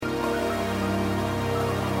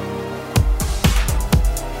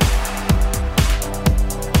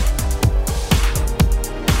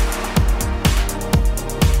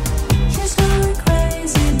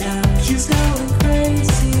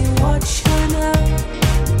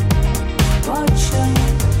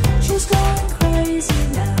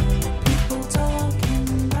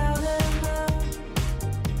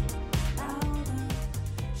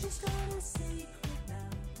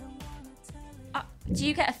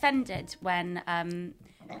offended when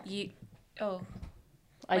you... Oh.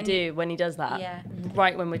 I do, when he does that. Yeah.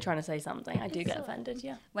 Right when we're trying to say something, I do get offended,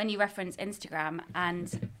 yeah. When you reference Instagram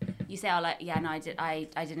and you say, oh, like, yeah, no, I did an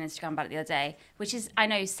Instagram about it the other day, which is, I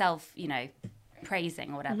know, self,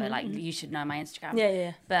 praising or whatever, like, you should know my Instagram.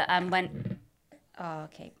 Yeah. But when... Oh,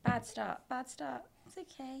 okay. Bad start. It's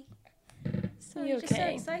okay. So you're just so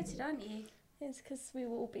excited, aren't you? It's because we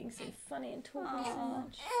were all being so funny and talking so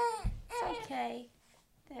much. It's okay.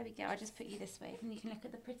 There we go. I'll just put you this way and you can look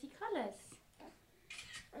at the pretty colours.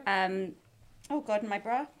 Oh God, my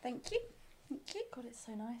bra. Thank you. God, it's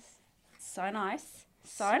so nice. So nice.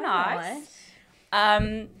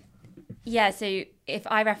 Yeah. So if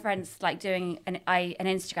I reference like doing an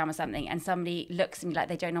Instagram or something, and somebody looks at me like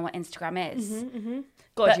they don't know what Instagram is,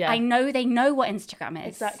 God, but yeah. I know they know what Instagram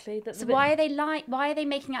is. Exactly. So why are they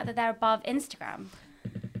making out that they're above Instagram?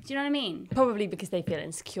 Do you know what I mean? Probably because they feel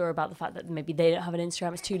insecure about the fact that maybe they don't have an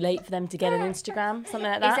Instagram. It's too late for them to get an Instagram, something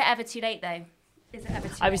like that. Is it ever too late though?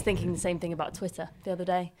 I was thinking the same thing about Twitter the other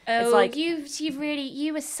day. Oh, it's like, you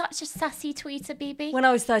were such a sassy tweeter, BB. when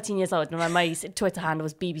I was 13 years old and my Twitter handle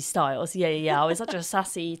was BB Styles. Yeah. I was such a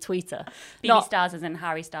sassy tweeter. BB Styles as in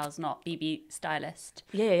Harry Styles, not BB Stylist.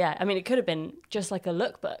 Yeah. I mean, it could have been just like a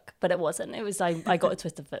lookbook, but it wasn't. It was I got a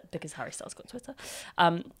Twitter because Harry Styles got Twitter.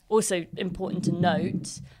 Also important to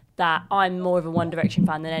note that I'm more of a One Direction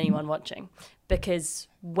fan than anyone watching, because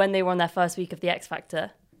when they were on their first week of the X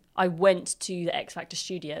Factor, I went to the X Factor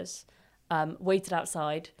studios, waited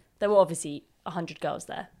outside. There were obviously 100 girls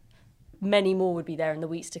there. Many more would be there in the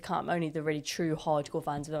weeks to come. Only the really true hardcore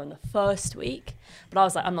fans were there in the first week. But I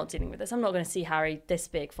was like, I'm not dealing with this. I'm not going to see Harry this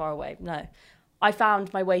big, far away. No. I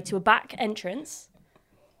found my way to a back entrance,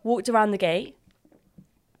 walked around the gate,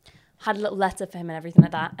 had a little letter for him and everything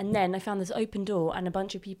like that. And then I found this open door and a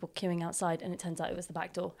bunch of people queuing outside. And it turns out it was the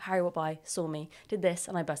back door. Harry walked by, saw me, did this,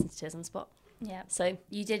 and I burst into tears on the spot. Yeah. So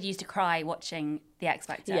you did used to cry watching the X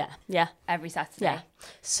Factor. Yeah. Every Saturday. Yeah.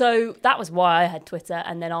 So that was why I had Twitter.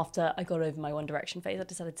 And then after I got over my One Direction phase, I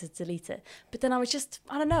decided to delete it. But then I was just,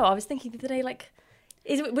 I don't know, I was thinking the other day, like,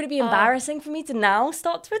 would it be embarrassing for me to now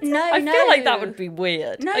start Twitter? No, I feel like that would be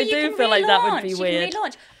weird. No, I do feel like that would be weird. You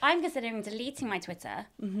can relaunch. I'm considering deleting my Twitter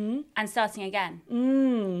and starting again.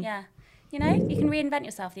 Yeah. You can reinvent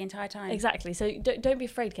yourself the entire time. Exactly. So don't be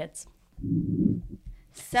afraid, kids.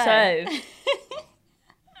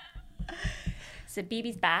 So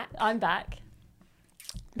BB's back. I'm back.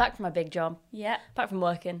 Back from my big job. Yeah. Back from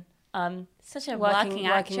working. Such a working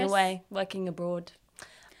actress. Working away, working abroad.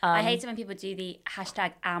 I hate it when people do the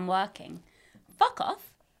hashtag I'm working. Fuck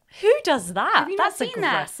off. Who does that? Have you not That's seen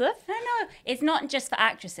aggressive. That? No. It's not just for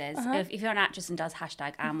actresses. If you're an actress and does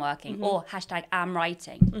hashtag I'm working or hashtag I'm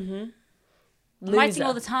writing. I'm writing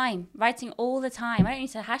all the time. I don't need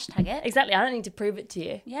to hashtag it. Exactly. I don't need to prove it to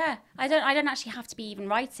you. Yeah. I don't actually have to be even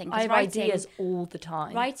writing. I have ideas all the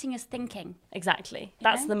time. Writing is thinking. Exactly.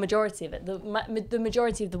 That's the majority of it. The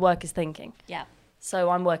majority of the work is thinking. Yeah.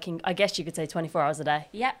 So I'm working, I guess you could say 24 hours a day.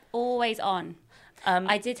 Yep. Always on.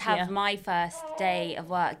 I did have my first day of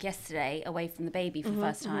work yesterday away from the baby for the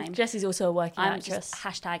first time. Jessie's also a working actress. Just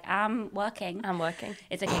hashtag I'm working. I'm working.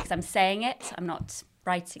 It's okay because I'm saying it. I'm not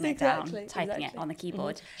writing it down, typing it on the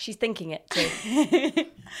keyboard. She's thinking it too.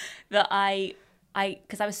 But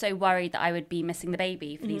because I was so worried that I would be missing the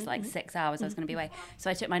baby for these 6 hours I was going to be away.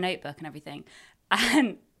 So I took my notebook and everything.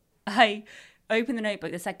 And I opened the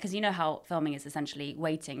notebook that said, because you know how filming is essentially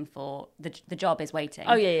waiting for, the job is waiting.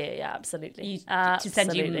 Oh, yeah, absolutely. To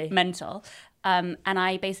send you mental. And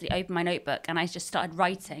I basically opened my notebook and I just started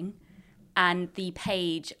writing. And the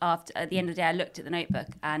page at the end of the day, I looked at the notebook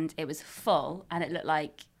and it was full and it looked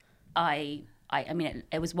like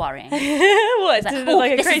it was worrying. What?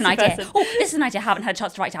 Like, this is an idea. This is an idea I haven't had a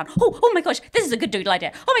chance to write down. Oh my gosh, this is a good doodle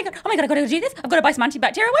idea. Oh my god, I've got to do this. I've got to buy some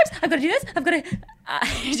antibacterial wipes. I've got to do this. I've got to...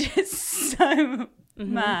 just so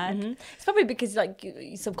mad. It's probably because like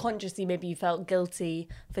subconsciously maybe you felt guilty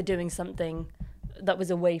for doing something that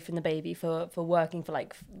was away from the baby, for working, for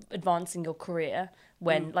like advancing your career,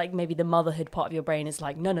 when like maybe the motherhood part of your brain is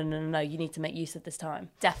like, no, you need to make use of this time.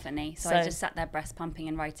 Definitely. So I just sat there breast pumping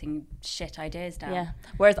and writing shit ideas down. Yeah.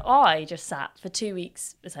 Whereas I just sat for 2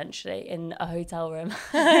 weeks essentially in a hotel room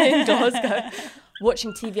in Glasgow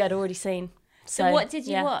watching TV I'd already seen. So what did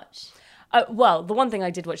you watch? Well, the one thing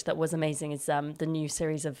I did watch that was amazing is the new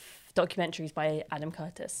series of documentaries by Adam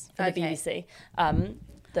Curtis for the BBC.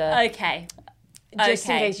 Just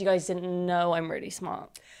in case you guys didn't know, I'm really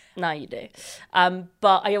smart. Now you do.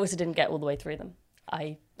 But I also didn't get all the way through them.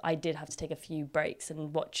 I did have to take a few breaks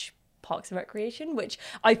and watch Parks and Recreation, which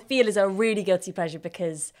I feel is a really guilty pleasure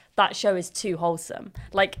because that show is too wholesome.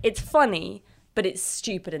 Like, it's funny, but it's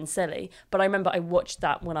stupid and silly. But I remember I watched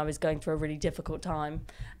that when I was going through a really difficult time,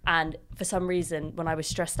 and for some reason when I was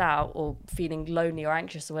stressed out or feeling lonely or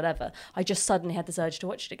anxious or whatever, I just suddenly had this urge to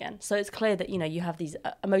watch it again. So it's clear that, you know, you have these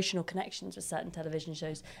emotional connections with certain television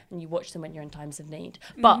shows and you watch them when you're in times of need.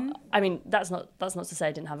 But I mean, that's not to say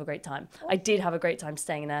I didn't have a great time. I did have a great time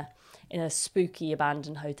staying in a spooky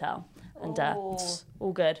abandoned hotel, and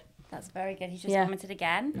all good. That's very good. He's just vomited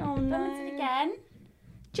again. Oh no. Vomited again.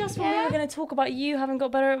 Just when we were going to talk about you having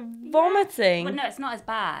got better at vomiting. Well, no, it's not as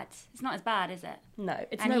bad. It's not as bad, is it? No,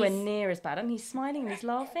 it's And nowhere he's- near as bad. And he's smiling and he's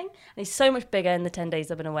laughing. And he's so much bigger in the 10 days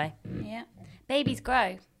I've been away. Yeah. Babies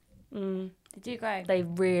grow. They do grow. They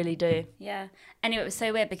really do. Yeah. Anyway, it was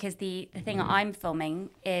so weird because the thing that I'm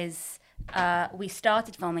filming is we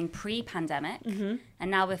started filming pre-pandemic and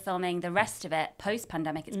now we're filming the rest of it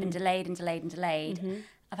post-pandemic. It's been delayed and delayed and delayed.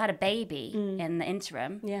 I've had a baby in the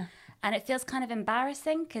interim. Yeah. And it feels kind of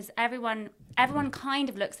embarrassing because everyone kind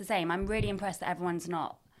of looks the same. I'm really impressed that everyone's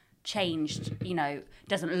not changed, you know,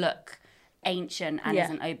 doesn't look ancient and Yeah.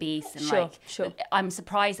 isn't obese and Sure. I'm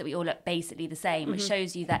surprised that we all look basically the same. It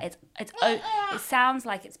shows you that it sounds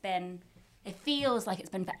like it feels like it's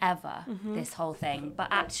been forever, this whole thing, but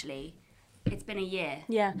actually it's been a year.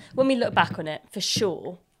 Yeah. When we look back on it, for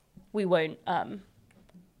sure, we won't...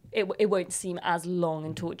 It won't seem as long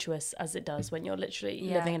and tortuous as it does when you're literally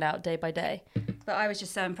living it out day by day. But I was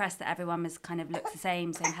just so impressed that everyone was kind of looks the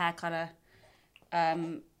same hair colour.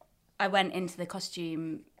 I went into the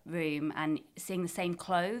costume room and seeing the same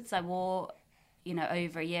clothes I wore, you know,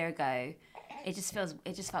 over a year ago, it just felt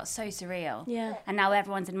so surreal. Yeah. And now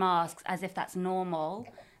everyone's in masks as if that's normal.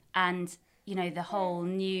 And, you know, the whole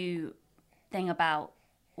new thing about,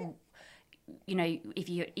 you know, if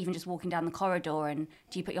you're even just walking down the corridor and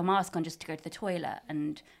do you put your mask on just to go to the toilet,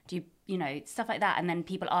 and do you know, stuff like that, and then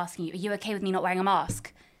people asking you, are you okay with me not wearing a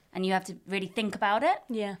mask? And you have to really think about it.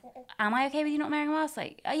 Yeah. Am I okay with you not wearing a mask?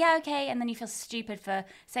 Like, oh, yeah, okay. And then you feel stupid for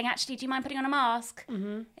saying, actually, do you mind putting on a mask?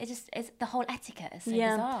 It's the whole etiquette is so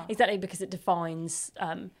bizarre. Exactly, because it defines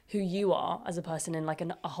who you are as a person in like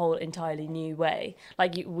a whole entirely new way.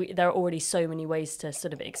 Like there are already so many ways to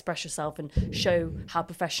sort of express yourself and show how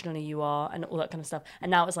professionally you are and all that kind of stuff.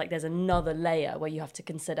 And now it's like there's another layer where you have to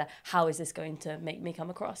consider, how is this going to make me come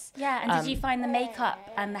across? Yeah, and did you find the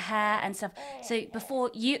makeup and the hair and stuff? So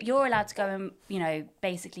before you're allowed to go and, you know,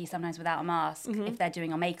 basically sometimes without a mask if they're doing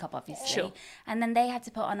your makeup, obviously. Sure. And then they had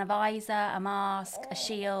to put on a visor, a mask, a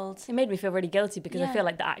shield. It made me feel really guilty because I Yeah. feel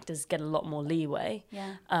like the actors get a lot more leeway.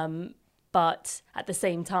 Yeah. But at the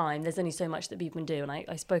same time, there's only so much that people can do. And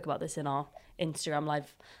I spoke about this in our Instagram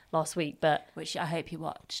live last week, but Which I hope you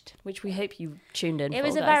watched. which we hope you tuned in It for,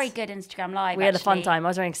 was a guys. very good Instagram live, We had a fun actually. time. I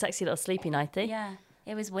was wearing a sexy little sleepy nightie. Yeah,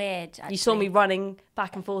 it was weird. You saw me actually. running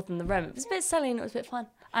back and forth in the room. It was a bit silly and it was a bit fun.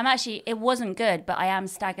 It wasn't good, but I am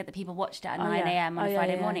staggered that people watched it at 9 a.m. on a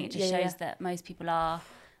Friday morning. It just Yeah, shows that most people are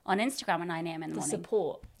on Instagram at 9 a.m. in the The morning.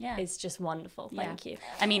 support Yeah. is just wonderful. Thank you.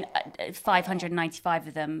 I mean, 595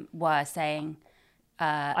 of them were saying,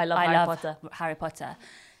 I love Harry Potter. Harry Potter.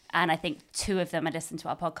 And I think 2 of them had listened to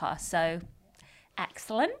our podcast. So,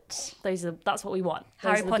 excellent. That's what we want. Those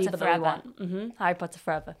Harry are the Potter people that we forever. want. Harry Potter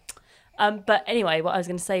forever. But anyway, what I was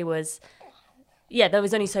going to say was, yeah, there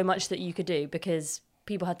was only so much that you could do because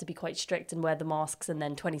people had to be quite strict and wear the masks. And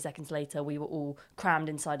then 20 seconds later, we were all crammed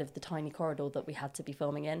inside of the tiny corridor that we had to be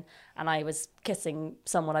filming in. And I was kissing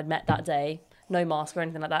someone I'd met that day, no mask or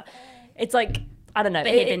anything like that. It's like, I don't know.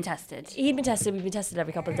 But he'd been tested. He'd been tested. We've been tested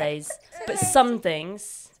every couple of days. But some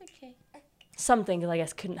things I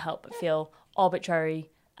guess couldn't help but feel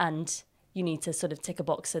arbitrary, and you need to sort of tick a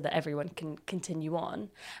box so that everyone can continue on.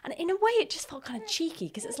 And in a way, it just felt kind of cheeky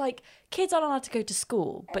because it's like kids aren't allowed to go to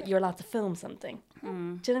school, but you're allowed to film something. Do you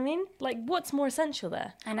know what I mean? Like, what's more essential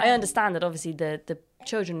there? I know. I understand that obviously the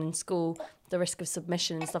children in school, the risk of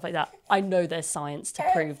submission and stuff like that. I know there's science to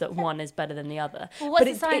prove that one is better than the other. Well, what's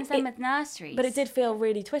But the science then with nurseries? But it did feel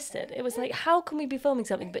really twisted. It was like, how can we be filming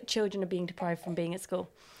something but children are being deprived from being at school?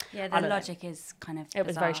 Yeah, I the don't know. logic is kind of It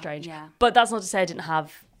was very bizarre. strange. Yeah. But that's not to say I didn't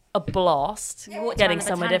have a blast walked getting around the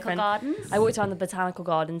somewhere botanical different. gardens? I walked around the botanical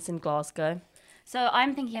gardens in Glasgow. So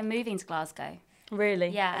I'm thinking of moving to Glasgow. Really?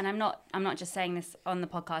 Yeah, and I'm not just saying this on the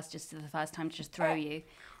podcast just for the first time to just throw you.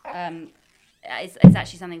 It's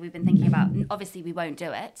actually something we've been thinking about. Obviously, we won't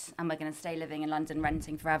do it, and we're going to stay living in London,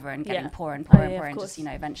 renting forever, and getting Yeah. poorer and poorer Oh, and yeah, poorer, of and course. just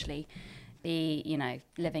eventually be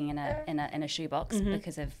living in a shoebox Mm-hmm.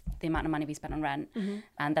 because of the amount of money we spent on rent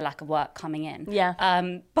and the lack of work coming in. Yeah.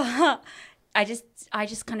 But I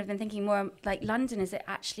just kind of been thinking more like, London, is it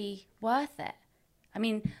actually worth it? I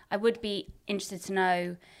mean, I would be interested to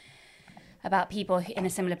know about people in a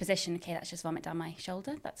similar position. Okay, that's just vomit down my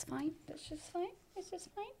shoulder. That's fine. That's just fine. It's just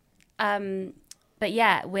fine. But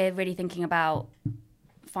yeah, we're really thinking about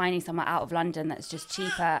finding somewhere out of London that's just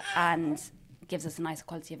cheaper and gives us a nicer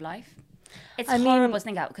quality of life. It's horrible to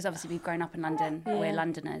think about because obviously we've grown up in London. Yeah. We're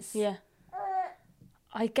Londoners. Yeah.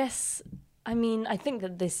 I guess, I think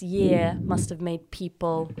that this year must have made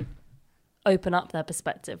people open up their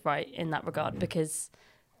perspective, right, in that regard. Because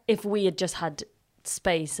if we had just had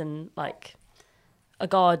space and like a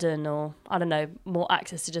garden or, I don't know, more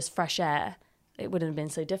access to just fresh air, it wouldn't have been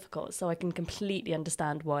so difficult. So I can completely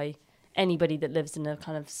understand why anybody that lives in a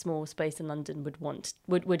kind of small space in London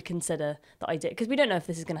would consider the idea, because we don't know if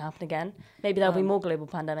this is going to happen again. Maybe there'll be more global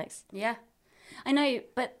pandemics. Yeah, I know,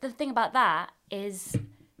 but the thing about that is,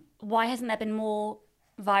 why hasn't there been more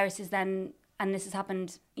viruses then? And this has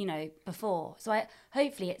happened, before. So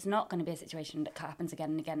hopefully it's not going to be a situation that happens again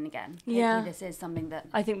and again and again. Yeah, hopefully this is something that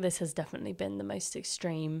I think this has definitely been the most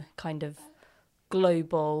extreme kind of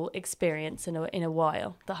global experience in a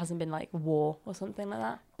while that hasn't been like war or something like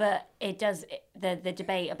that. But it does, the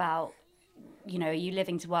debate about, are you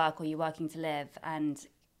living to work or are you working to live, and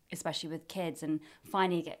especially with kids and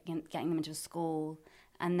finally getting them into a school,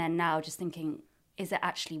 and then now just thinking, is it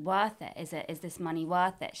actually worth it? Is this money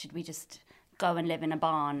worth it? Should we just go and live in a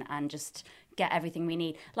barn and just get everything we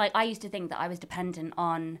need? Like, I used to think that I was dependent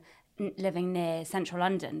on living near central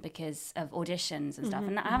London because of auditions and stuff,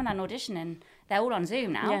 and I haven't had an audition and they're all on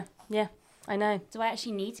Zoom now. Yeah, I know. Do I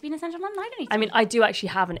actually need to be in central London? I don't need to. I mean, I do actually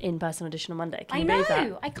have an in-person audition on Monday. Can you believe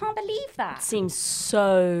that? I can't believe that. It seems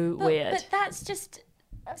so weird. But that's just,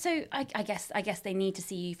 so I guess they need to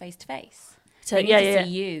see you face to face. So they need to see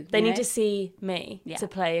you. They need to see me to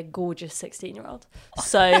play a gorgeous 16-year-old.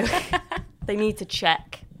 So they need to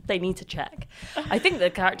check. I think the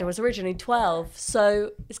character was originally 12,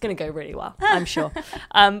 so it's going to go really well, I'm sure.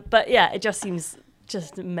 But yeah, it just seems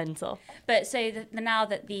just mental. But so now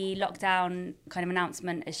that the lockdown kind of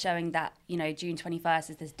announcement is showing that, June 21st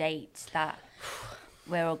is this date that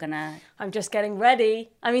we're all going to... I'm just getting ready.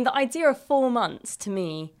 I mean, the idea of 4 months, to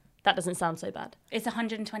me, that doesn't sound so bad. It's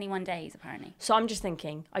 121 days, apparently. So I'm just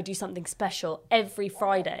thinking I do something special every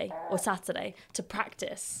Friday or Saturday to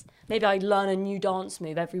practice. Maybe I learn a new dance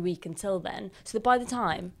move every week until then, so that by the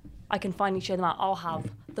time I can finally show them out, I'll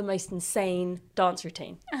have the most insane dance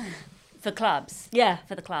routine. For clubs? Yeah.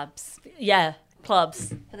 For the clubs? Yeah,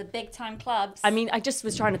 clubs. For the big time clubs? I mean, I just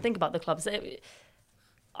was trying to think about the clubs.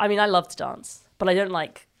 I mean, I love to dance, but I don't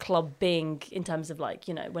like clubbing in terms of like,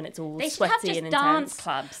 when it's all sweaty and intense. Dance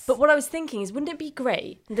clubs. But what I was thinking is, wouldn't it be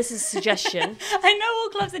great? And this is a suggestion. I know all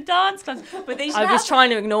clubs are dance clubs, but they should I was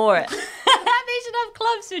trying to ignore it. They should have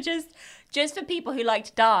clubs for just for people who like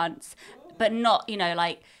to dance, but not,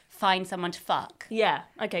 like find someone to fuck. Yeah.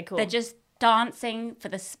 Okay, cool. They're just dancing for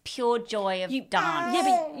the pure joy of dance.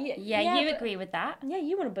 Yeah, you agree with that? Yeah,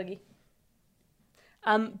 you want a boogie.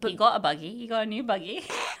 But you got a buggy. You got a new buggy.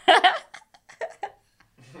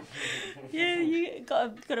 Yeah, you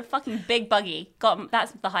got a fucking big buggy.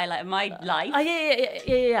 That's the highlight of my life.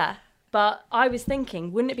 Yeah. But I was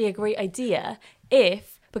thinking, wouldn't it be a great idea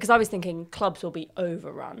because I was thinking clubs will be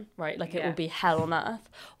overrun, right? Like it will be hell on earth.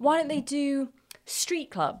 Why don't they do street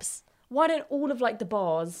clubs? Why don't all of like the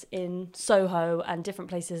bars in Soho and different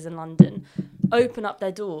places in London open up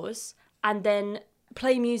their doors and then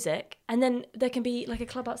play music, and then there can be like a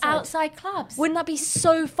club outside. Outside clubs. Wouldn't that be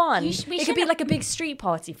so fun? It could be like a big street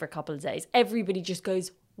party for a couple of days. Everybody just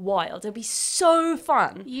goes wild. It'd be so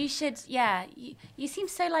fun. You should, yeah. You seem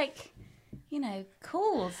so like,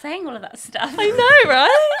 cool saying all of that stuff. I know,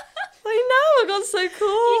 right? I know, I got so cool.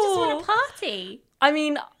 You just want to party. I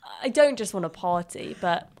mean, I don't just want to party,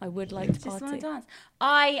 but I would like to party. Just want to dance.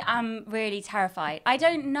 I am really terrified. I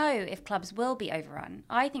don't know if clubs will be overrun.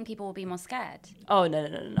 I think people will be more scared. Oh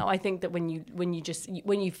no! I think that when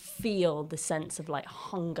you feel the sense of like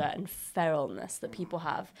hunger and feralness that people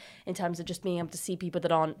have in terms of just being able to see people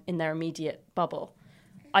that aren't in their immediate bubble,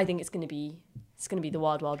 I think it's going to be the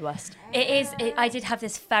wild, wild west. It is. I did have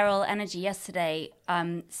this feral energy yesterday,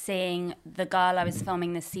 seeing the girl I was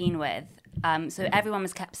filming the scene with. So everyone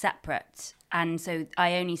was kept separate, and so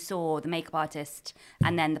I only saw the makeup artist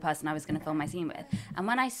and then the person I was going to film my scene with. And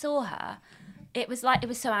when I saw her, it was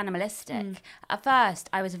so animalistic. At first,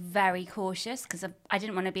 I was very cautious because I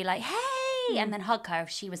didn't want to be like, hey, and then hug her.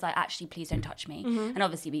 She was like, actually, please don't touch me. And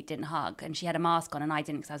obviously we didn't hug, and she had a mask on and I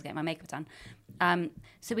didn't because I was getting my makeup done.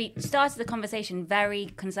 So we started the conversation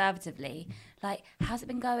very conservatively, like, how's it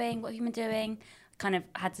been going? What have you been doing? Kind of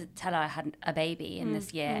had to tell her I had a baby in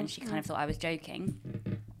this year, and she kind of thought I was joking,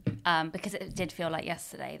 because it did feel like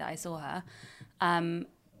yesterday that I saw her.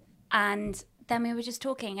 And then we were just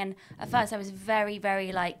talking, and at first I was very,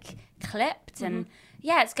 very like clipped, and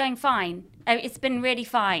yeah, it's going fine. It's been really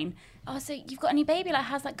fine. Oh, so you've got a new baby? Like,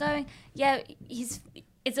 how's that going? Yeah, it's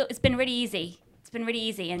been really easy. It's been really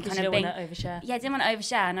easy, and kind you of don't want to overshare. Yeah, I didn't want to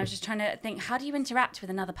overshare, and I was just trying to think, how do you interact with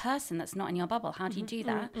another person that's not in your bubble? How do you do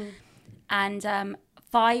that? And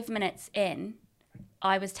 5 minutes in,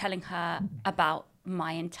 I was telling her about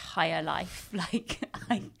my entire life. Like,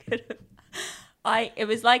 it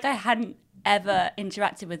was like I hadn't ever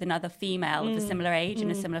interacted with another female of a similar age in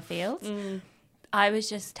a similar field. I was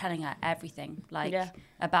just telling her everything, like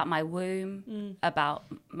about my womb, about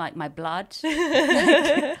my blood,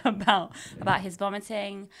 like, about his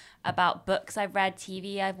vomiting, about books I've read,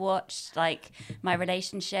 TV I've watched, like my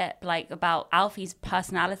relationship, like about Alfie's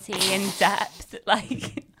personality in depth,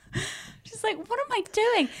 like just like, what am I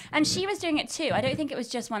doing? And she was doing it too. I don't think it was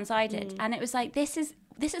just one-sided. And it was like, this is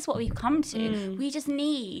what we've come to. We just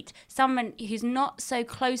need someone who's not so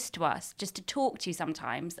close to us just to talk to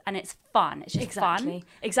sometimes, and it's fun. It's just fun.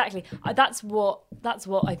 Exactly. That's what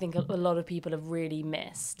I think a lot of people have really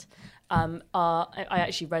missed. I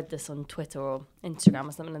actually read this on Twitter or Instagram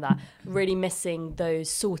or something like that. Really missing those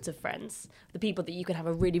sort of friends, the people that you can have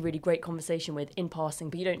a really, really great conversation with in passing,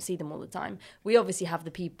 but you don't see them all the time. We obviously have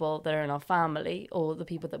the people that are in our family or the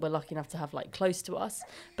people that we're lucky enough to have like close to us.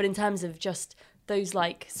 But in terms of just those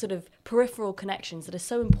like sort of peripheral connections that are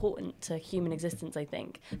so important to human existence, I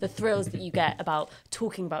think the thrills that you get about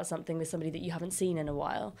talking about something with somebody that you haven't seen in a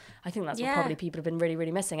while, I think that's what probably people have been really,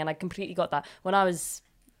 really missing. And I completely got that. When I was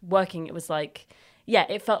working, it was like,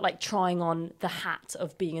 it felt like trying on the hat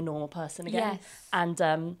of being a normal person again. And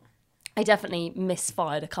I definitely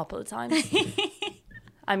misfired a couple of times.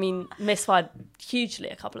 I mean, misfired hugely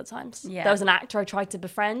a couple of times. There was an actor I tried to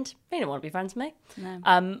befriend. He didn't want to be friends with me.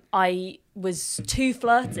 No. I was too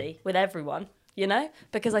flirty with everyone, you know,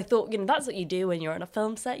 because I thought, that's what you do when you're on a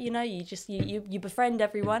film set, you know, you just, you befriend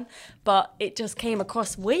everyone, but it just came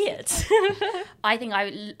across weird. I think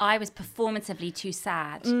I was performatively too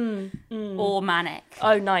sad or manic.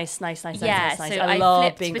 Oh, nice. So I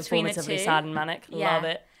love being performatively sad and manic. Love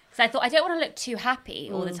it. So I thought, I don't want to look too happy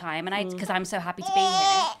all the time, and because I'm so happy to be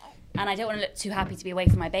here, and I don't want to look too happy to be away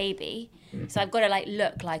from my baby. So I've got to like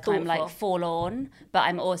look like I'm like forlorn, but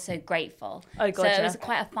I'm also grateful. Oh, gotcha. So it was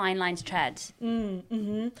quite a fine line to tread.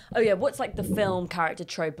 Oh yeah, what's like the film character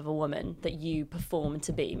trope of a woman that you perform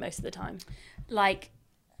to be most of the time? Like,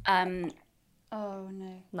 oh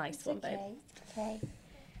no, nice one, babe. Okay.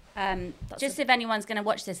 Just if anyone's going to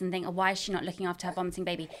watch this and think, oh, why is she not looking after her vomiting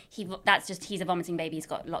baby? He's a vomiting baby. He's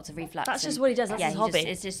got lots of reflux. That's just what he does. That's his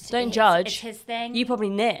hobby. Don't judge. It's his thing. You probably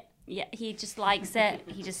knit. Yeah, he just likes it.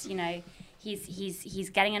 He just, he's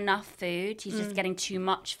getting enough food. He's just getting too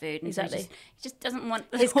much food. And exactly. So he just doesn't want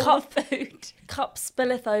his food. Cup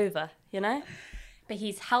spilleth over, you know? But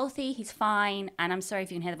he's healthy, he's fine, and I'm sorry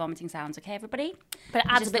if you can hear the vomiting sounds, okay, everybody? But it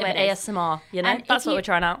adds a bit of ASMR, you know? And that's what we're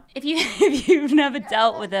trying out. If you've never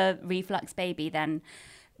dealt with a reflux baby, then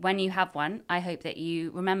when you have one, I hope that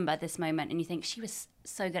you remember this moment and you think, she was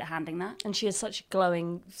so good at handling that. And she has such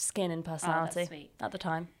glowing skin and personality that's sweet. At the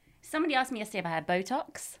time. Somebody asked me yesterday if I had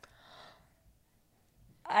Botox.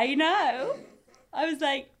 I know. I was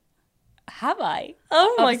like, have I?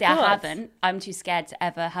 Oh my Obviously, God. I haven't. I'm too scared to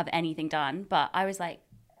ever have anything done. But I was like,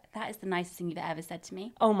 that is the nicest thing you've ever said to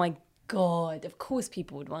me. Oh my God. Of course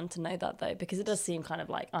people would want to know that though, because it does seem kind of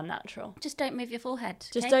like unnatural. Just don't move your forehead.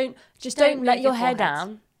 Just okay? don't let your hair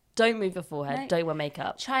down. Don't move your forehead. No. Don't wear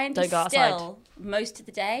makeup. Try and don't be go outside. still most of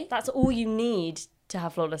the day. That's all you need to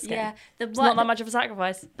have flawless skin. Yeah, it's not that much of a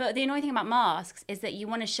sacrifice. But the annoying thing about masks is that you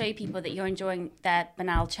want to show people that you're enjoing their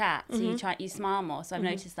banal chat, so you smile more. So I've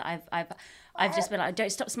noticed that I've just been like, don't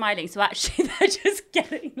stop smiling. So actually, they're just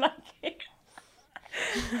getting like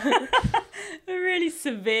really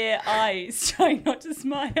severe eyes, trying not to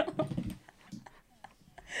smile.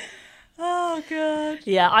 Oh, God.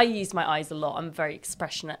 Yeah, I use my eyes a lot. I'm a very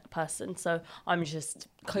expressionate person, so I'm just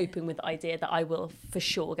coping with the idea that I will for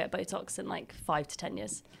sure get Botox in like 5 to 10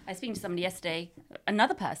 years. I was speaking to somebody yesterday,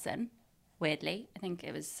 another person, weirdly. I think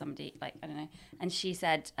it was somebody, like, I don't know. And she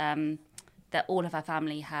said that all of her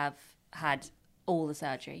family have had all the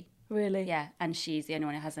surgery. Really? Yeah, and she's the only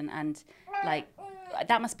one who hasn't. And, like,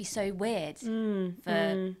 that must be so weird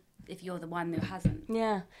for... if you're the one who hasn't.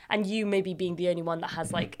 Yeah. And you maybe being the only one that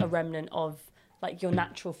has like a remnant of like your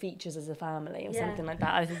natural features as a family or something like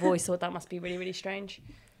that. I've always thought that must be really, really strange.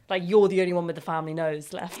 Like you're the only one with the family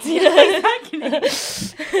nose left. You know?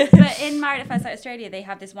 Exactly. But in Married at First Sight Australia, they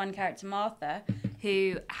have this one character, Martha,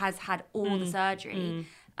 who has had all the surgery.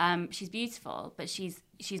 She's beautiful, but she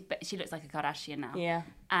looks like a Kardashian now. Yeah.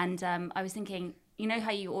 And I was thinking, you know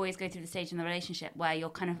how you always go through the stage in the relationship where you're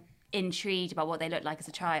kind of intrigued about what they look like as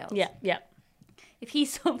a child. Yeah, yeah. If he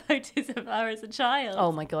saw photos of her as a child,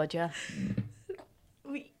 Oh my God, yeah.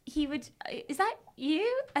 he would. Is that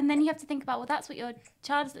you? And then you have to think about, well, that's what your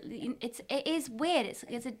child is. It is weird.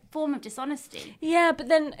 It's a form of dishonesty. Yeah, but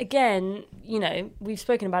then again, you know, we've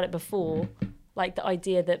spoken about it before. Like the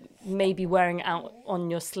idea that maybe wearing it out on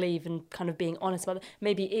your sleeve and kind of being honest about it,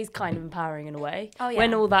 maybe it is kind of empowering in a way. Oh, yeah.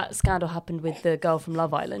 When all that scandal happened with the girl from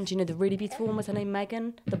Love Island, you know, the really beautiful one, was her name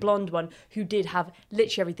Megan? The blonde one, who did have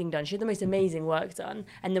literally everything done. She had the most amazing work done.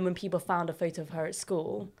 And then when people found a photo of her at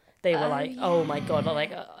school, they were like, yeah. oh my God,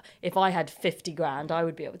 like if I had 50 grand, I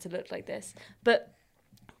would be able to look like this. But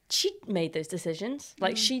she made those decisions.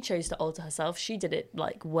 Like she chose to alter herself. She did it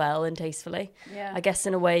like well and tastefully. Yeah. I guess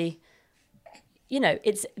in a way, you know,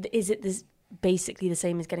 is it this basically the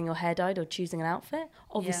same as getting your hair dyed or choosing an outfit?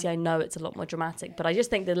 Obviously, Yeah. I know it's a lot more dramatic, but I just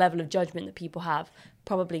think the level of judgment that people have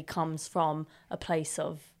probably comes from a place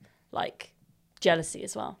of like jealousy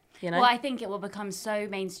as well. You know? Well, I think it will become so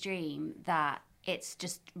mainstream that it's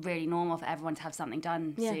just really normal for everyone to have something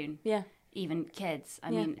done soon. Yeah. Even kids. I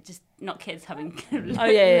Yeah. mean, just not kids having. Oh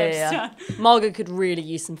yeah. Margot could really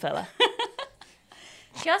use some filler.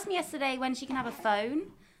 She asked me yesterday when she can have a phone.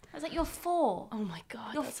 I was like, "You're 4." Oh my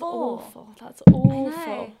God, You're that's 4. awful. That's awful.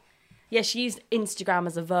 know. Yeah, she used Instagram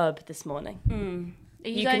as a verb this morning. Are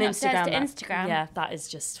you going upstairs to that. Instagram? Yeah, that is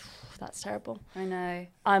just, that's terrible. I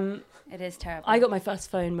know. It is terrible. I got my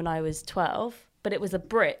first phone when I was 12, but it was a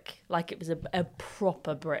brick, like it was a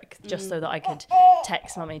proper brick, just so that I could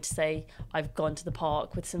text mummy to say I've gone to the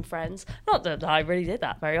park with some friends. Not that I really did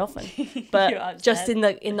that very often, but just in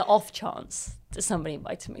the off chance that somebody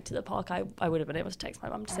invited me to the park, I would have been able to text my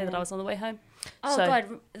mum to say that I was on the way home. Oh So-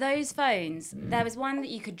 God, those phones. There was one that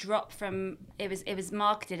you could drop from. It was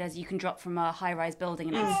marketed as you can drop from a high-rise building,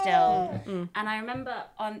 and it's still. And I remember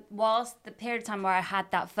whilst the period of time where I had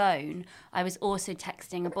that phone, I was also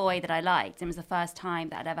texting a boy that I liked. It was the first time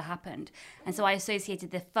that had ever happened, and so I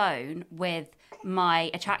associated the phone with my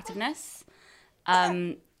attractiveness.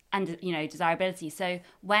 And, you know, desirability. So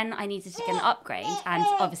when I needed to get an upgrade, and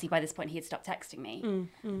obviously by this point he had stopped texting me,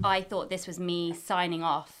 I thought this was me signing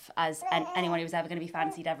off as anyone who was ever going to be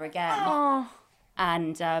fancied ever again. Oh.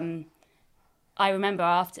 And I remember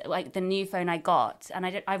after, like, the new phone I got, and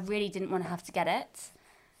I really didn't want to have to get it.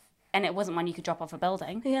 And it wasn't one you could drop off a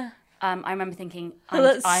building. Yeah. I remember thinking,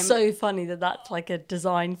 That's so funny that that's like a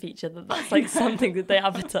design feature, that's like something that they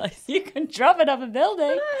advertise. you can drop it off a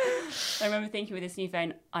building. I remember thinking with this new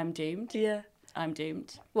phone, I'm doomed. Yeah. I'm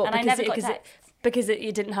doomed. What, and I because never got because text. because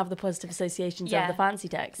you didn't have the positive associations Yeah. of the fancy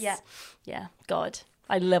texts. Yeah. Yeah. God,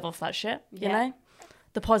 I live off that shit. You Yeah. know,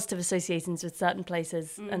 the positive associations with certain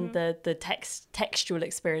places and the textual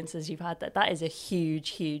experiences you've had. That is a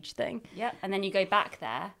huge thing. Yeah, and then you go back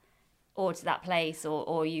there, or to that place,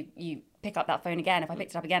 or you pick up that phone again. If I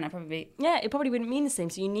picked it up again, I'd probably... Yeah, it probably wouldn't mean the same.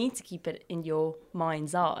 So you need to keep it in your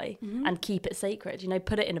mind's eye and keep it sacred. You know,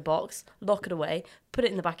 put it in a box, lock it away, put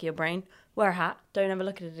it in the back of your brain, wear a hat, don't ever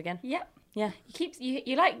look at it again. Yep. Yeah.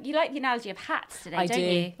 You like the analogy of hats today, I don't do,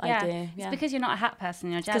 you? I do, It's yeah. because you're not a hat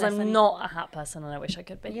person, you're jealous. Because I'm not a hat person and I wish I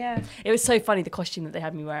could be. Yeah. It was so funny, the costume that they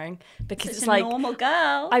had me wearing, because Such it's a like normal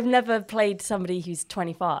girl. I've never played somebody who's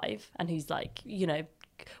 25 and who's like, you know,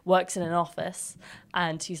 works in an office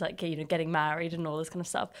and who's like, you know, getting married and all this kind of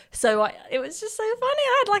stuff. So it was just so funny.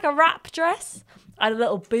 I had like a wrap dress, I had a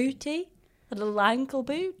little bootie, a little ankle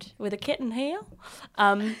boot with a kitten heel.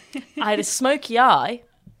 I had a smoky eye.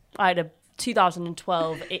 I had a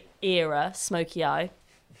 2012 era smoky eye.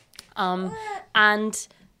 And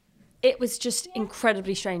it was just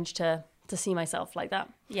incredibly strange to see myself like that.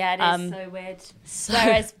 Yeah, it is so weird.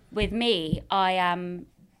 Whereas with me, I am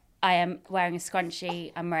wearing a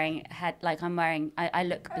scrunchie. I'm wearing a head, like I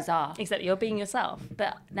look bizarre. Exactly, you're being yourself.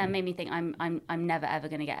 But that made me think I'm never ever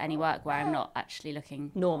going to get any work where I'm not actually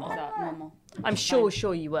looking Normal. bizarre, normal. I'm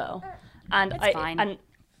sure you will. And It's fine. And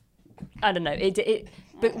I don't know,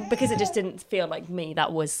 but because it just didn't feel like me,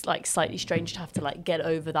 that was like slightly strange to have to like get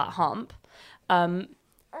over that hump. But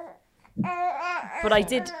I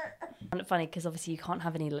did find it funny because obviously you can't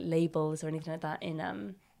have any labels or anything like that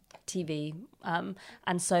in TV,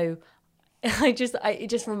 and so it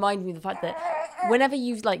just reminded me of the fact that whenever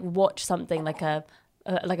you like watch something like a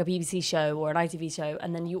BBC show or an ITV show,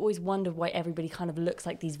 and then you always wonder why everybody kind of looks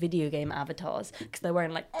like these video game avatars, because they're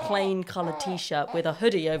wearing like plain coloured t-shirt with a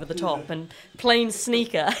hoodie over the top and plain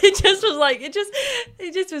sneaker.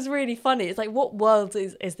 It just was really funny. It's like, what world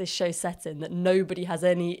is this show set in that nobody has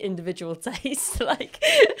any individual taste? Like,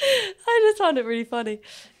 I just found it really funny.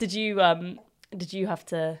 Did you have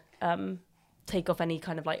to take off any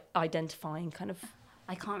kind of like identifying kind of.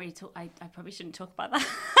 I can't really talk. I probably shouldn't talk about that.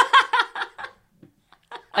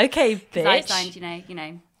 Okay, Because I bitch. signed, you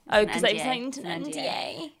know. Oh, because because they signed an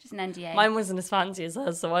NDA. Just an NDA. Mine wasn't as fancy as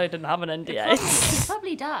hers, so I didn't have an NDA. It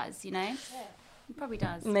probably does, you know. It probably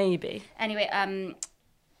does. Maybe. Anyway, I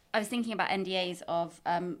was thinking about NDAs of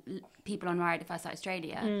people on Married at First Sight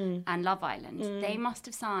Australia and Love Island. They must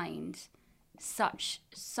have signed such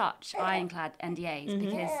ironclad NDAs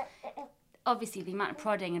because obviously the amount of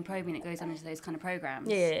prodding and probing that goes on into those kind of programs.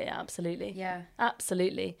 Yeah, absolutely. Yeah.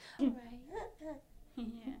 Absolutely.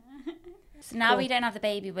 So now we don't have the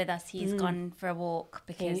baby with us. He's gone for a walk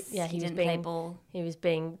because he was didn't being, play ball. He was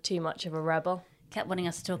being too much of a rebel. Kept wanting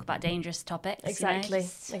us to talk about dangerous topics. Exactly. You know,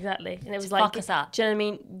 just Exactly. And it was to like, fuck us up. do you know what I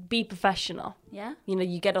mean? Be professional. Yeah, You know,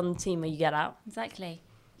 you get on the team or you get out. exactly.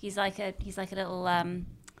 He's like a little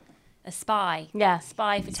a spy. Yeah.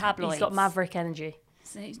 Spy for tabloids. He's got maverick energy.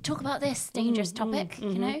 So talk about this dangerous topic.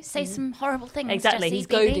 You know, say some horrible things. Exactly. Jessie, He's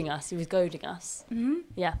baby. goading us. He was goading us. Mm-hmm.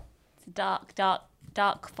 Yeah. It's a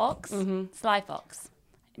dark fox. Sly fox.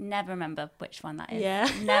 Never remember which one that is. Yeah.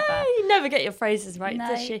 Never. You never get your phrases right, No.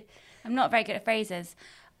 does she? I'm not very good at phrases.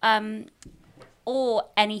 Or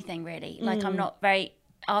anything really. Like I'm not very,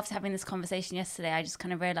 after having this conversation yesterday, I just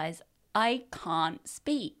kind of realised I can't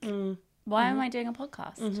speak. Why am I doing a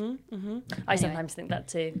podcast? I sometimes think that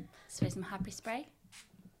too. Spray some happy spray.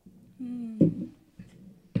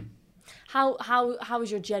 How has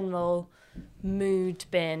your general mood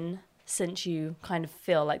been since you kind of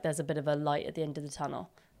feel like there's a bit of a light at the end of the tunnel?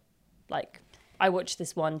 Like, I watched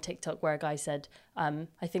this one TikTok where a guy said,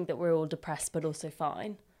 I think that we're all depressed but also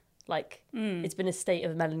fine. Like, it's been a state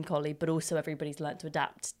of melancholy, but also everybody's learnt to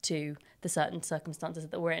adapt to the certain circumstances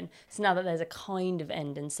that we're in. So now that there's a kind of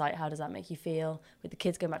end in sight, how does that make you feel with the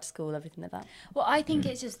kids going back to school, everything like that? Well, I think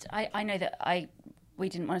it's just, I know that we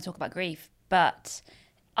didn't want to talk about grief, but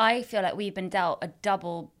I feel like we've been dealt a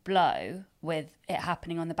double blow with it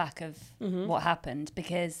happening on the back of what happened,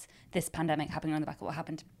 because this pandemic happening on the back of what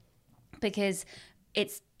happened, because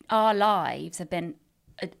it's, our lives have been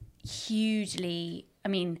hugely, I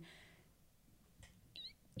mean,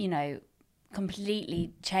 you know,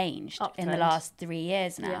 completely changed in the Uptrend. last 3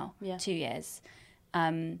 years now, Yeah. 2 years.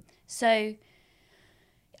 So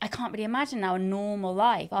I can't really imagine now a normal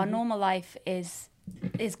life. Our normal life is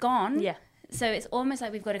gone. Yeah. So it's almost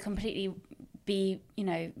like we've got to completely be, you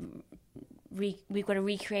know, we've got to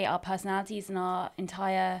recreate our personalities and our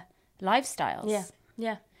entire lifestyles. Yeah.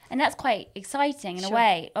 Yeah. And that's quite exciting in a Sure.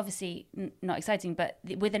 way. Obviously, not exciting, but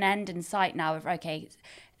with an end in sight now of, okay,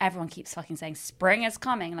 everyone keeps fucking saying spring is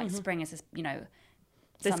coming. Like spring is this, you know,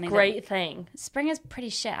 This something great thing. spring is pretty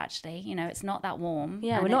shit, actually. You know, it's not that warm.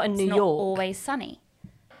 Yeah, and we're not in it's New not York. always sunny,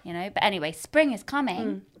 you know. But anyway, spring is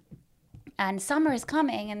coming and summer is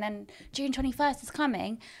coming, and then June 21st is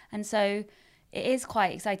coming. And so it is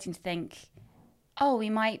quite exciting to think, oh, we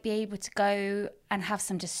might be able to go and have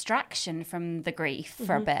some distraction from the grief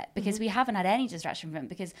for a bit, because we haven't had any distraction from it,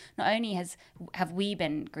 because not only have we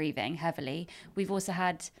been grieving heavily, we've also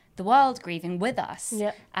had the world grieving with us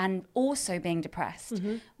and also being depressed,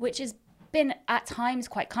 which has been at times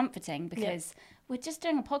quite comforting, because we're just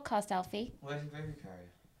doing a podcast, Alfie. Where's the baby carrier?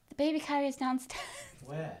 The baby carrier's downstairs.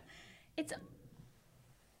 Where?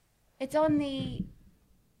 It's on the...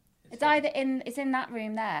 It's either it's in that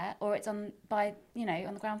room there, or it's on by, you know,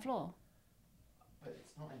 on the ground floor. But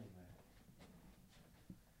it's not anywhere.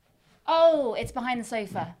 Oh, it's behind the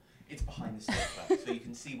sofa. It's behind the sofa, so you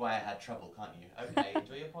can see why I had trouble, can't you? Okay,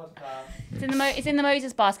 enjoy your podcast. It's in the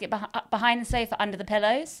Moses basket behind the sofa under the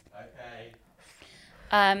pillows.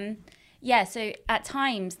 Okay. Yeah, so at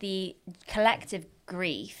times the collective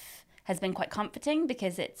grief has been quite comforting,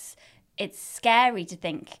 because it's scary to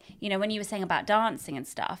think, you know, when you were saying about dancing and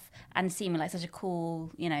stuff and seeming like such a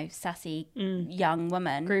cool, you know, sassy young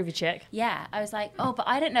woman. Groovy chick. Yeah, I was like, oh, but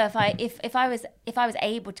I don't know if I was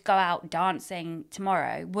able to go out dancing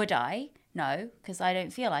tomorrow, would I? No, because I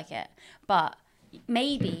don't feel like it. But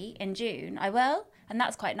maybe in June I will, and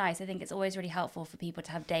that's quite nice. I think it's always really helpful for people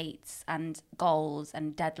to have dates and goals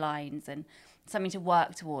and deadlines and something to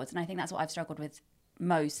work towards. And I think that's what I've struggled with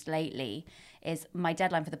most lately, is my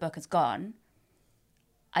deadline for the book has gone.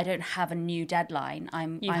 I don't have a new deadline.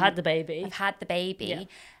 You've had the baby. I've had the baby. Yeah.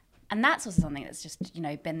 And that's also something that's just, you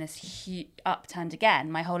know, been this upturned again.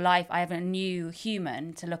 My whole life, I have a new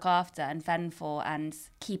human to look after and fend for and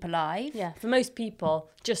keep alive. Yeah, for most people,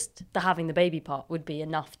 just the having the baby part would be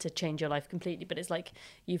enough to change your life completely. But it's like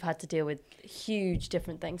you've had to deal with huge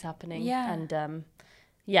different things happening. Yeah. And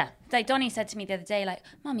yeah. Like Donnie said to me the other day, like,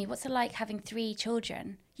 Mummy, what's it like having 3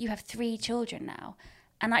 children? You have 3 children now.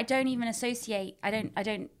 And I don't even associate, I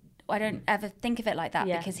don't ever think of it like that,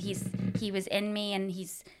 Yeah. because he was in me, and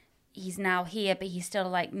he's now here, but he's still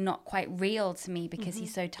like not quite real to me because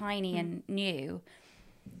he's so tiny and new.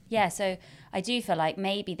 Yeah, so I do feel like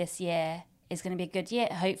maybe this year is going to be a good year.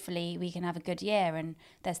 Hopefully we can have a good year, and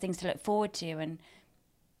there's things to look forward to, and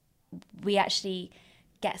we actually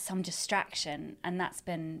get some distraction, and that's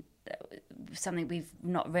been something we've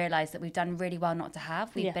not realised that we've done really well not to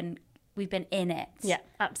have. We've been in it. Yeah,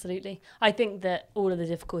 absolutely. I think that all of the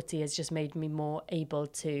difficulty has just made me more able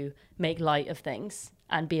to make light of things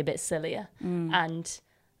and be a bit sillier. And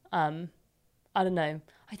I don't know.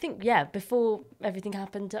 I think, before everything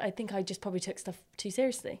happened, I think I just probably took stuff too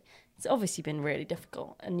seriously. It's obviously been really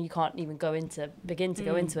difficult, and you can't even begin to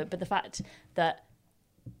go into it. But the fact that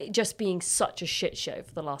it just being such a shit show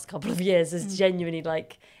for the last couple of years is genuinely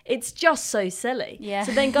like, it's just so silly. Yeah.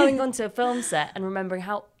 So then going onto a film set and remembering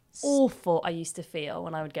how awful I used to feel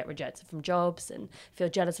when I would get rejected from jobs and feel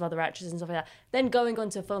jealous of other actresses and stuff like that. Then going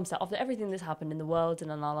onto a film set after everything that's happened in the world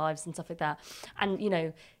and in our lives and stuff like that. And, you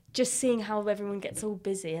know, just seeing how everyone gets all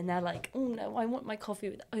busy and they're like, oh no, I want my coffee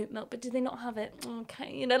with oat milk, but do they not have it?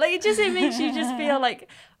 Okay, you know, like it makes you just feel like,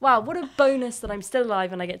 wow, what a bonus that I'm still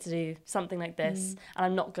alive and I get to do something like this, and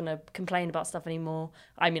I'm not gonna complain about stuff anymore.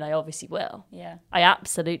 I mean, I obviously will. Yeah. I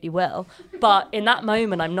absolutely will. But in that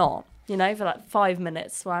moment, I'm not. You know, for like 5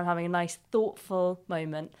 minutes where I'm having a nice, thoughtful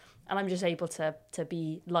moment, and I'm just able to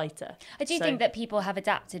be lighter. I do think that people have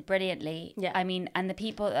adapted brilliantly. Yeah. I mean, and the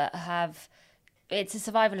people that have, it's a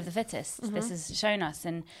survival of the fittest. This has shown us.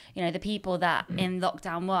 And, you know, the people that in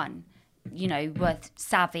lockdown 1, you know, were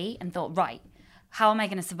savvy and thought, right, how am I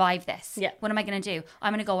going to survive this? Yeah. What am I going to do?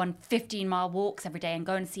 I'm going to go on 15-mile walks every day and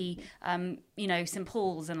go and see, you know, St.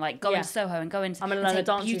 Paul's, and like go into Soho and go into I'm gonna learn a take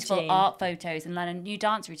dance beautiful routine. art photos and learn a new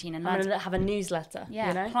dance routine and I'm learn going to have a newsletter, yeah,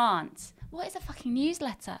 you know? plant. What is a fucking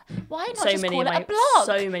newsletter? Why not So just many call of it a my- blog?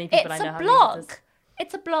 so many people I it's know a have blog. newsletters.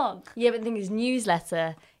 It's a blog. Yeah, but the thing is,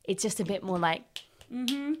 newsletter, it's just a bit more like,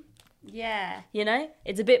 Yeah. you know?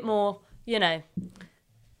 It's a bit more, you know,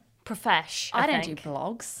 profesh, I don't think. do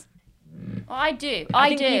blogs. Well, I do. I I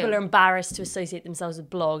think do. people are embarrassed to associate themselves with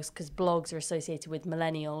blogs because blogs are associated with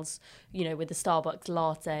millennials, you know, with the Starbucks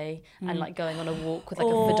latte and like going on a walk with like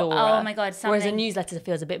a fedora. oh my God, Whereas a something- newsletter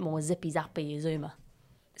feels a bit more zippy zappy Zuma.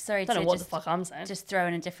 Sorry I don't to know what just, the fuck I'm saying. just throw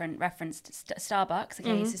in a different reference to Starbucks.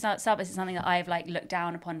 Okay, so Starbucks is something that I've like looked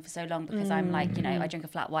down upon for so long because I'm like, you know, I drink a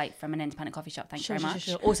flat white from an independent coffee shop. Thanks very much.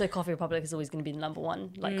 Sure. Also, Coffee Republic is always going to be the number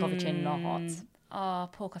one, like coffee chain in our hearts. Oh,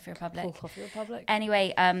 poor Coffee Republic. Poor Coffee Republic.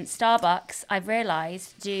 Anyway, Starbucks, I've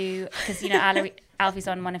realised, because, you know, Alfie's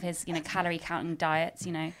on one of his, you know, calorie counting diets,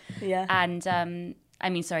 you know. Yeah. And, I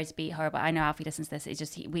mean, sorry to be horrible. I know Alfie listens to this. It's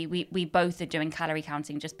just, we both are doing calorie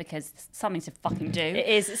counting just because it's something to fucking do. It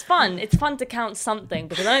is. It's fun. It's fun to count something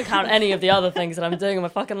because I don't count any of the other things that I'm doing in my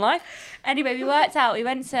fucking life. Anyway, we worked out. We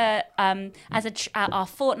went to our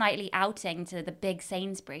fortnightly outing to the big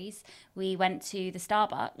Sainsbury's. We went to the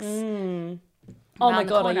Starbucks. Oh my Round the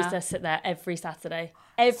God, I corner. used to sit there every Saturday.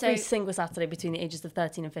 Every So- single Saturday between the ages of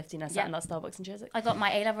 13 and 15, I sat Yeah. in that Starbucks in Chiswick. I got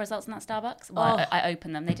my A-level results in that Starbucks. Well, Oh. I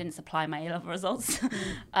opened them. They didn't supply my A-level results.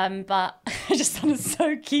 But I just sounded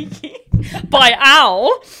so geeky. By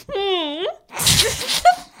owl.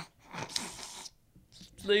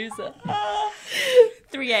 Loser.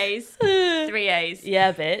 3 A's. 3 A's.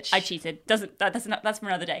 Yeah, bitch. I cheated. That's for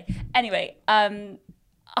another day. Anyway,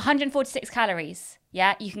 146 calories.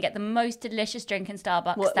 Yeah, you can get the most delicious drink in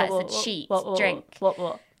Starbucks. That's a cheap drink.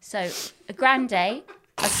 What? So a grande.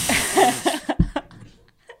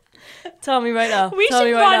 Tell me right now. We Tell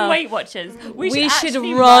me should right run now. Weight Watchers. We should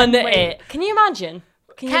actually run Weight- it. Can you imagine?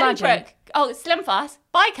 Can you Kelly imagine? Brook. Oh, Slim Fast.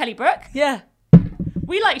 Bye, Kelly Brook. Yeah.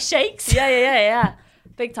 We like shakes. Yeah.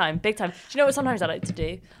 Big time. Do you know what sometimes I like to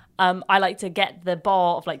do? I like to get the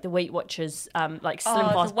bar of like the Weight Watchers, like Slim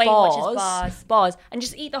the Fast Weight Watchers bars, and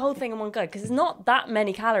just eat the whole thing in one go because it's not that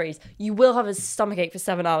many calories. You will have a stomachache for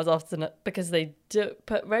 7 hours after it because they do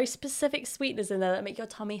put very specific sweeteners in there that make your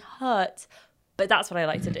tummy hurt. But that's what I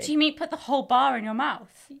like to do. Do you mean put the whole bar in your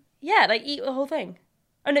mouth? Yeah, like eat the whole thing.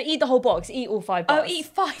 Oh no, eat the whole box. Eat all 5 bars. Oh, eat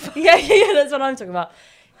 5. Yeah, that's what I'm talking about.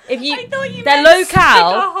 If you, I thought you they're meant low stick a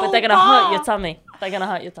cal, but whole they're gonna bar. hurt your tummy. They're gonna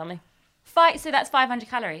hurt your tummy. So that's 500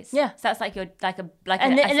 calories. Yeah. So that's like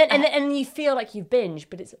And then you feel like you've binged,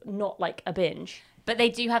 but it's not like a binge. But they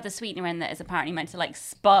do have the sweetener in that is apparently meant to like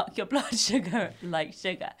spark your blood sugar like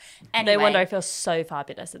sugar. Anyway, No wonder I feel so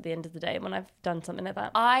fabulous at the end of the day when I've done something like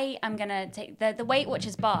that. I am gonna take the Weight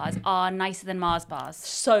Watchers bars are nicer than Mars bars.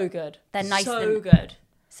 So good. They're nicer So than- good.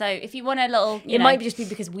 So if you want a little, It might just be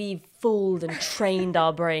because we've fooled and trained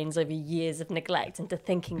our brains over years of neglect into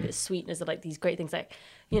thinking that sweeteners are like these great things, like,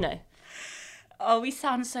 you know. Oh, we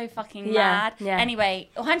sound so fucking Yeah, mad. yeah. Anyway,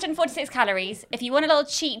 146 calories. If you want a little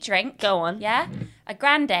cheat drink, Go on. Yeah, a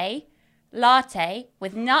grande latte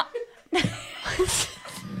with nut.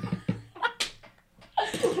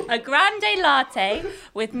 A grande latte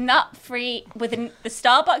with nut-free, with the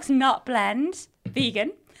Starbucks nut blend,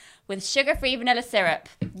 vegan, with sugar-free vanilla syrup.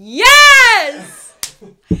 Yes!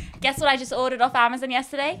 Guess what I just ordered off Amazon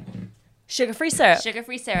yesterday? Sugar-free syrup.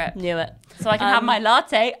 Sugar-free syrup. Knew it. So I can have my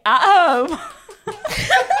latte at home.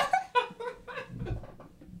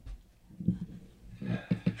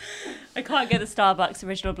 I can't get the Starbucks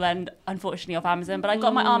original blend, unfortunately, off Amazon, but I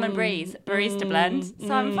got my Almond Breeze barista blend,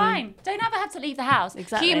 so I'm fine. Don't ever have to leave the house.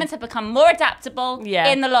 Exactly. Humans have become more adaptable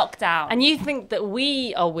in the lockdown. And you think that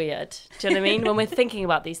we are weird, do you know what I mean? When we're thinking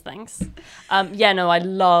about these things. Yeah, no, I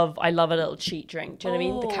love a little cheat drink. Do you know what I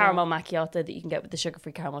mean? The caramel macchiato that you can get with the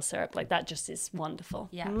sugar-free caramel syrup, like that just is wonderful.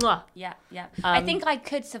 Yeah. Mwah. Yeah. I think I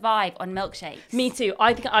could survive on milkshakes. Me too.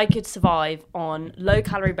 I think I could survive on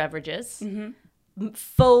low-calorie beverages,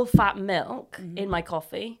 full-fat milk in my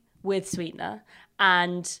coffee with sweetener,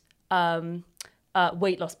 and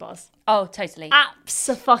weight loss bars. Oh, totally.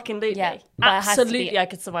 Absolutely. Yeah, but it has to be Absolutely, I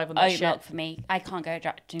could survive on that Oat shit. milk for me. I can't go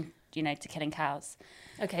to killing cows.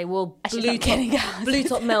 Okay, well, Actually, I'm kidding. Blue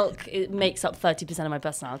Top Milk, it makes up 30% of my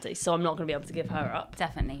personality, so I'm not going to be able to give her up.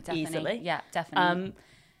 Definitely. Easily. Yeah, definitely.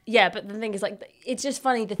 Yeah, but the thing is, like, it's just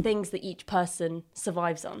funny the things that each person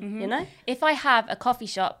survives on, you know? If I have a coffee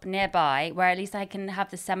shop nearby where at least I can have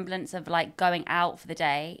the semblance of like going out for the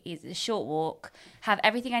day, it's a short walk, have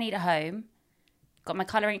everything I need at home, got my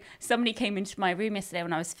colouring. Somebody came into my room yesterday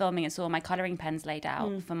when I was filming and saw my colouring pens laid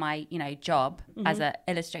out for my, job as an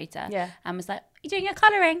illustrator. Yeah. And was like, you doing your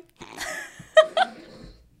colouring?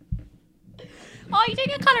 Oh, you doing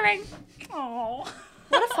your colouring? Oh.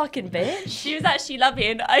 What a fucking bitch. She was actually lovely,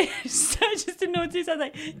 and I just didn't know what to do, so I was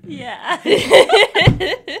like, yeah.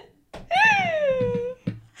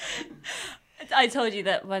 I told you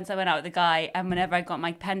that once I went out with a guy, and whenever I got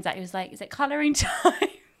my pens out, he was like, is it colouring time?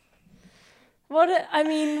 What? What?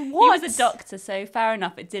 He was a doctor, so fair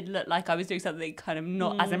enough, it did look like I was doing something kind of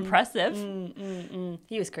not as impressive.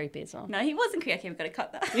 He was creepy as well. No, he wasn't creepy. Okay, we've got to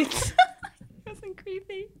cut that. He wasn't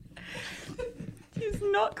creepy. He's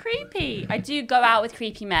not creepy. I do go out with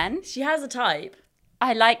creepy men. She has a type.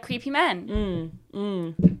 I like creepy men.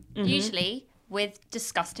 Usually with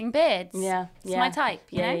disgusting beards. Yeah. It's my type,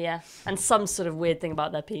 you know? Yeah. And some sort of weird thing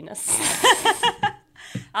about their penis.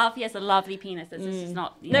 Alfie has a lovely penis. This is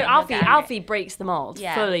not... No, Alfie breaks the mold.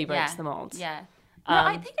 Yeah, Fully breaks the mold. Yeah. No,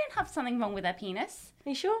 they don't have something wrong with their penis. Are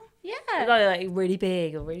you sure? Yeah. It's either like really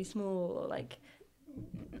big or really small or like...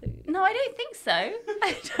 No, I don't think so.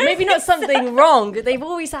 Maybe not something wrong. They've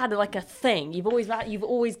always had like a thing. You've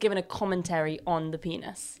always given a commentary on the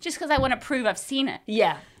penis. Just because I want to prove I've seen it.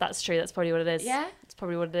 Yeah, that's true. That's probably what it is. Yeah? That's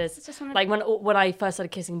probably what it is. It's just one of- Like when I first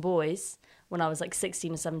started kissing boys, when I was like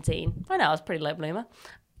 16 or 17, I know I was a pretty late bloomer.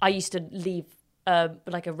 I used to leave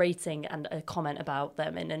like a rating and a comment about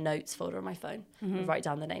them in a notes folder on my phone. I'd write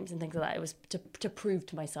down the names and things like that. It was to prove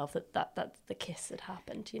to myself that the kiss had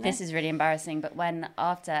happened. You know? This is really embarrassing, but when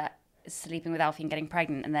after sleeping with Alfie and getting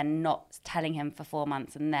pregnant and then not telling him for 4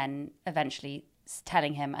 months and then eventually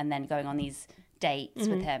telling him and then going on these dates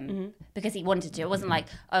with him because he wanted to. It wasn't like,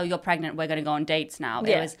 oh, you're pregnant, we're going to go on dates now.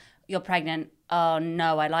 Yeah. It was, you're pregnant, oh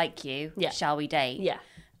no, I like you, shall we date? Yeah.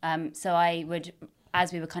 So I would,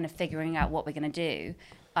 as we were kind of figuring out what we're going to do,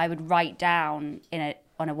 I would write down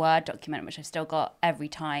on a Word document, which I've still got every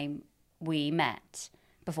time we met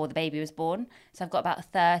before the baby was born. So I've got about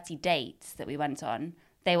 30 dates that we went on.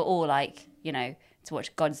 They were all like, to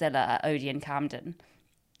watch Godzilla at Odeon Camden.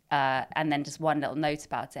 And then just one little note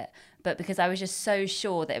about it. But because I was just so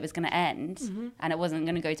sure that it was going to end and it wasn't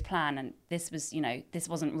going to go to plan and this was, this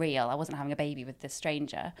wasn't real. I wasn't having a baby with this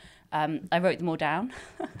stranger. I wrote them all down.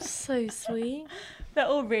 So sweet. They're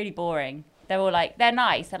all really boring. They're all like, they're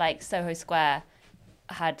nice. They're like Soho Square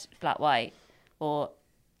had flat white or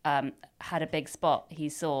had a big spot he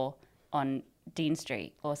saw on Dean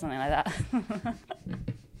Street or something like that.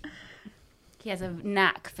 He has a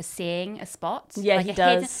knack for seeing a spot. Yeah, like he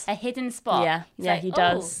does. A hidden spot. Yeah, He's yeah, like, he "Oh,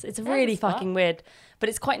 does. It's there's really a spot." fucking weird, but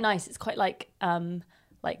it's quite nice. It's quite like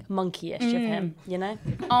monkey-ish of him, you know?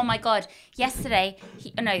 Oh my God. Yesterday,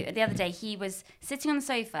 the other day, he was sitting on the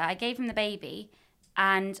sofa. I gave him the baby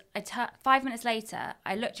and 5 minutes later,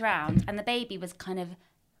 I looked around and the baby was kind of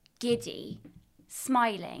giddy,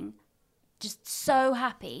 smiling, just so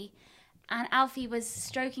happy. And Alfie was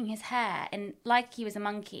stroking his hair and like he was a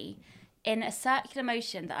monkey in a circular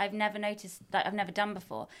motion that I've never noticed, that I've never done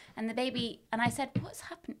before. And the baby, and I said, what's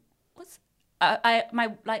happened?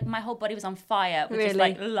 my whole body was on fire with just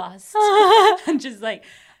Really? like lust and just like,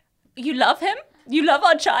 you love him? You love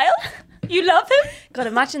our child? You love him? God,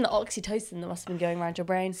 imagine the oxytocin that must have been going around your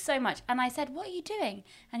brain. So much. And I said, what are you doing?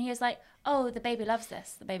 And he was like, oh, the baby loves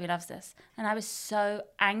this. The baby loves this. And I was so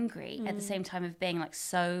angry at the same time of being like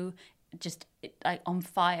so just like on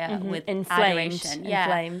fire with adoration.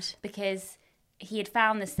 Inflamed. Because he had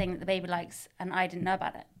found this thing that the baby likes and I didn't know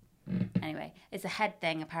about it. Anyway, it's a head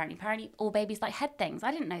thing apparently. Apparently all babies like head things.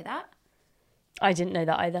 I didn't know that. I didn't know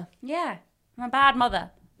that either. Yeah. I'm a bad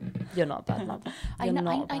mother. You're not a bad mother. I You're know,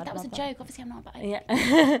 not a bad that was a mother. joke. Obviously I'm not a bad.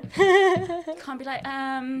 Yeah. Can't be like,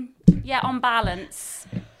 yeah, on balance,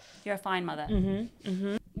 you're a fine mother.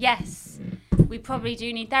 Yes, we probably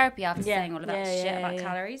do need therapy after Yeah, saying all of that yeah, shit yeah, about yeah.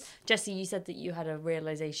 calories. Jesse, you said that you had a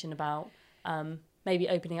realization about maybe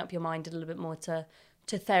opening up your mind a little bit more to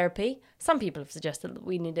therapy. Some people have suggested that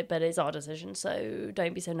we need it, but it's our decision, so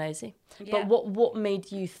don't be so nosy. Yeah. But what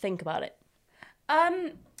made you think about it?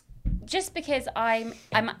 Just because I'm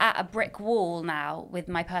at a brick wall now with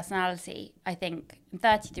my personality. I think I'm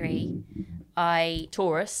 33.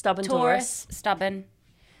 Stubborn Taurus, stubborn.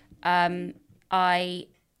 I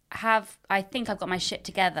think I've got my shit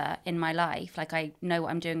together in my life. Like I know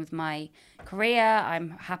what I'm doing with my career.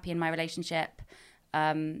 I'm happy in my relationship.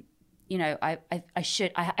 You know,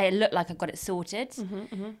 I look like I've got it sorted.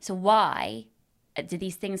 So why do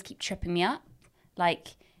these things keep tripping me up? Like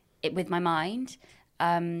with my mind,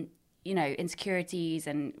 you know, insecurities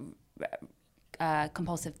and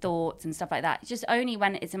compulsive thoughts and stuff like that. It's just only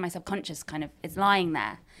when it's in my subconscious, kind of, it's lying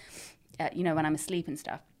there, you know, when I'm asleep and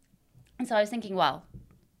stuff. And so I was thinking, well,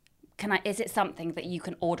 is it something that you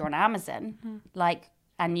can order on Amazon, like,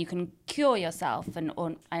 and you can cure yourself?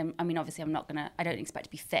 Or I mean, obviously, I don't expect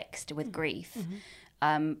to be fixed with grief,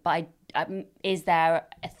 but is there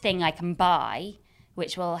a thing I can buy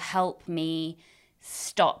which will help me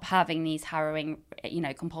stop having these harrowing, you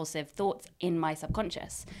know, compulsive thoughts in my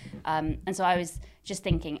subconscious? And so I was just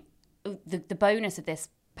thinking, the bonus of this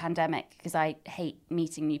pandemic, because I hate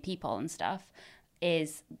meeting new people and stuff,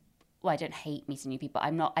 is, well, I don't hate meeting new people.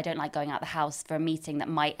 I don't like going out the house for a meeting that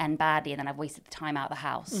might end badly and then I've wasted the time out of the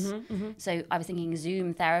house. So I was thinking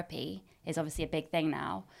Zoom therapy is obviously a big thing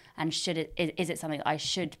now. And is it something that I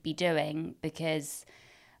should be doing? Because,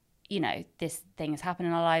 you know, this thing has happened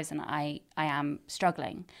in our lives and I am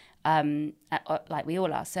struggling, like we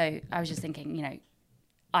all are. So I was just thinking, you know,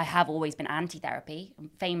 I have always been anti-therapy,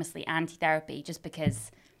 famously anti-therapy, just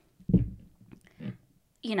because,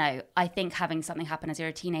 you know, I think having something happen as you're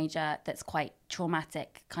a teenager that's quite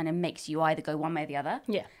traumatic kind of makes you either go one way or the other.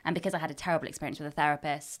 Yeah. And because I had a terrible experience with a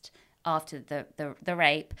therapist after the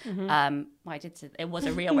rape, well, it was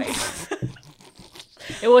a real rape.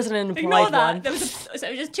 It wasn't an implied Ignore that. one. There was so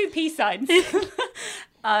it was just two peace signs.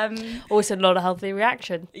 Also not a healthy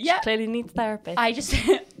reaction. Yeah. She clearly needs therapy. I just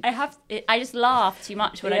laugh too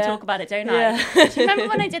much when I Yeah. talk about it, don't Yeah. I? Do you remember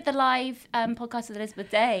when I did the live podcast with Elizabeth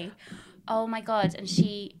Day? Oh my God. And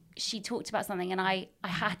she talked about something and I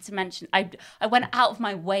had to mention, I went out of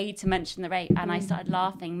my way to mention the rape and I started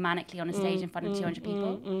laughing manically on a stage in front of 200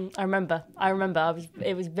 people. I remember.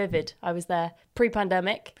 It was vivid. I was there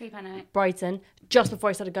pre-pandemic, Brighton, just before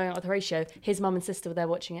I started going out with Horatio. His mum and sister were there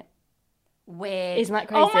watching it. Weird. Isn't that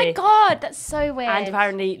crazy? Oh my God, that's so weird. And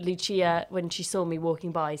apparently Lucia, when she saw me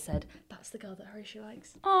walking by, said, "That's the girl that Horatio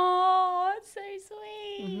likes." Oh, it's so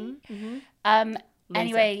sweet.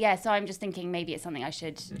 Anyway, yeah, so I'm just thinking maybe it's something I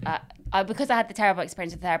should, because I had the terrible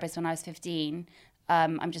experience with a therapist when I was 15,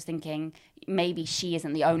 I'm just thinking maybe she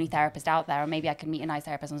isn't the only therapist out there, or maybe I could meet a nice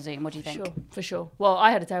therapist on Zoom. What do you think? Sure, for sure. Well,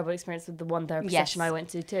 I had a terrible experience with the one therapist Yes. session I went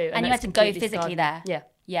to too. And you had that's to go completely physically scarred me. there.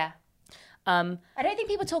 Yeah. I don't think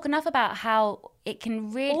people talk enough about how it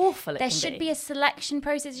can really... Awful it there can should be. be a selection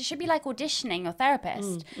process. It should be like auditioning your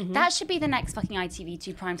therapist. That should be the next fucking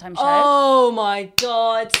ITV2 primetime show. Oh my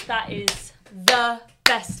God, that is the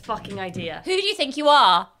best fucking idea. Who do you think you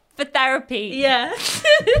are for therapy? Yeah.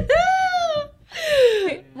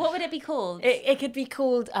 What would it be called? It could be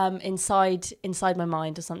called inside my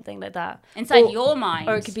mind or something like that. Inside your mind.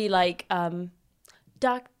 Or it could be like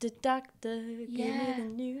doctor, give Yeah. me the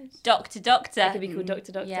news. Doctor. It could be called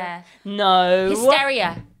Doctor. Yeah. No.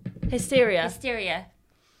 Hysteria. Hysteria.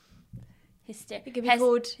 It could be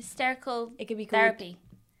called hysterical. It could be called therapy.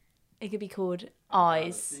 It could be called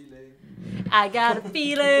Eyes. I got a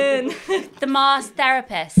feeling. The Masked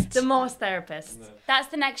Therapist. The Mars Therapist. That's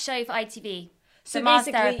the next show for ITV. So The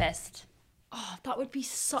Masked basically- Therapist. Oh, that would be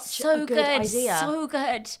such So a good idea. So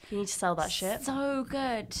good. You need to sell that shit. So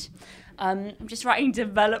good. I'm just writing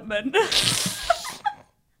development.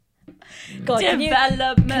 God,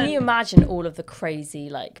 Development. Can you imagine all of the crazy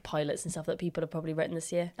like pilots and stuff that people have probably written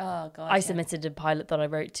this year? Oh god. I submitted a pilot that I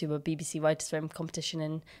wrote to a BBC Writers' Room competition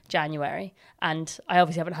in January, and I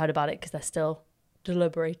obviously haven't heard about it because they're still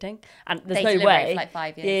deliberating, and there's They no deliberate way. for like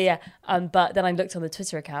 5 years. Yeah. But then I looked on the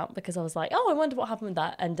Twitter account because I was like, oh, I wonder what happened with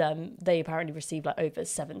that, and they apparently received like over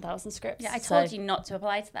 7,000 scripts. Yeah, I told you not to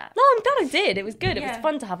apply to that. No, I'm glad I did. It was good. It was Yeah.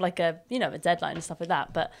 fun to have like a a deadline and stuff like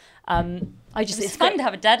that. But It's fun to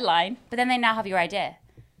have a deadline, but then they now have your idea.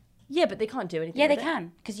 Yeah, but they can't do anything. Yeah, they with it.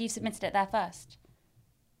 can because you submitted it there first.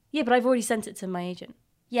 Yeah, but I've already sent it to my agent.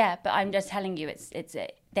 Yeah, but I'm just telling you,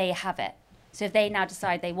 they have it. So if they now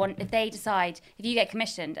decide if you get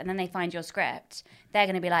commissioned and then they find your script, they're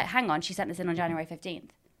going to be like, hang on, she sent this in on January 15th.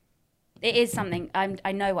 It is something,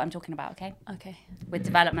 I know what I'm talking about, okay? Okay. With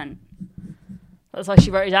development. That's why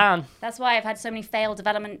she wrote it down. That's why I've had so many failed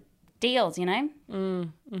development deals, you know?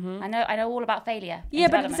 I know all about failure. Yeah,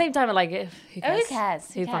 but at the same time, I'm like, who cares? Who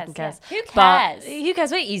cares? Who fucking cares? Who But cares? who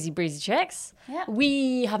cares? We're easy breezy chicks. Yeah.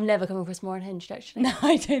 We have never come across more unhinged, actually. No,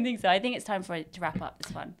 I don't think so. I think it's time for it to wrap up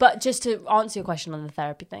this one. But just to answer your question on the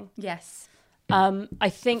therapy thing, Yes. I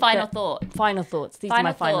think Final thought. Final thoughts. These are Final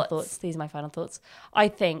my final thoughts. thoughts. These are my final thoughts. I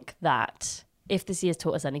think that if this year's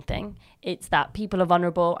taught us anything, it's that people are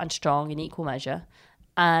vulnerable and strong in equal measure,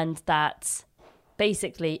 and that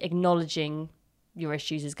basically acknowledging your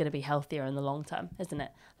issues is going to be healthier in the long term, isn't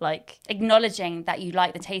it? Like, Acknowledging that you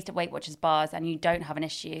like the taste of Weight Watchers bars and you don't have an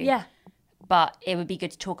issue. yeah, But it would be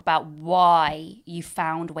good to talk about why you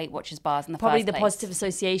found Weight Watchers bars in the probably first the place. positive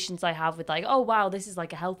associations I have with like, oh wow, this is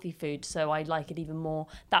like a healthy food, so I like it even more.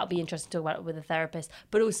 That would be interesting to talk about it with a therapist.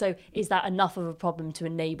 But also, is that enough of a problem to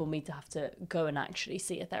enable me to have to go and actually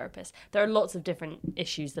see a therapist? There are lots of different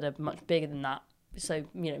issues that are much bigger than that. So,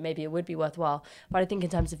 maybe it would be worthwhile. But I think in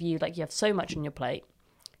terms of you, like you have so much on your plate.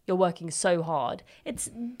 You're working so hard.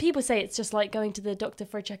 People say it's just like going to the doctor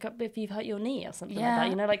for a checkup if you've hurt your knee or something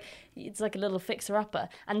like that. Like it's like a little fixer upper.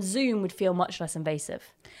 And Zoom would feel much less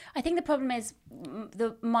invasive. I think the problem is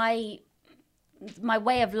my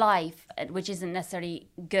way of life, which isn't necessarily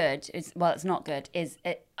good. It's not good.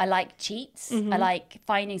 I like cheats. I like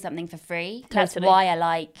finding something for free. That's Totally. why I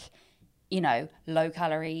like, low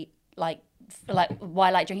calorie, like why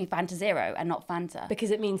I like drinking Fanta Zero and not Fanta. Because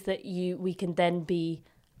it means that we can then be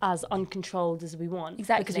as uncontrolled as we want.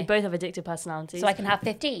 Exactly. Because we both have addictive personalities. So I can have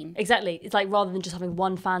 15. Exactly. It's like rather than just having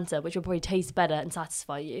one Fanta, which will probably taste better and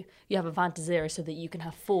satisfy you, you have a Fanta Zero so that you can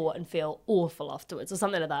have 4 and feel awful afterwards or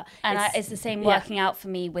something like that. And it's the same working out for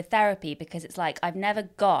me with therapy, because it's like I've never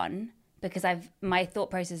gone because my thought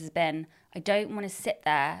process has been, I don't want to sit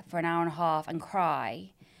there for an hour and a half and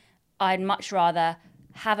cry. I'd much rather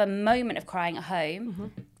have a moment of crying at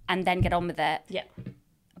home and then get on with it. Yeah.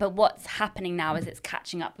 But what's happening now is it's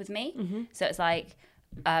catching up with me. So it's like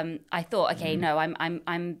I thought, okay, no,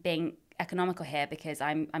 I'm being economical here because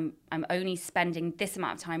I'm only spending this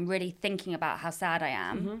amount of time really thinking about how sad I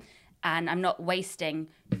am, and I'm not wasting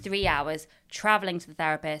 3 hours traveling to the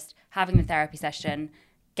therapist, having the therapy session,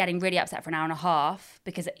 getting really upset for an hour and a half,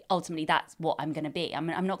 because ultimately that's what I'm going to be. I'm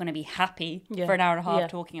not going to be happy for an hour and a half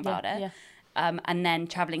talking about it. Yeah. And then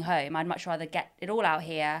traveling home. I'd much rather get it all out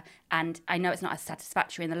here. And I know it's not as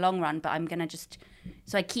satisfactory in the long run, but I'm going to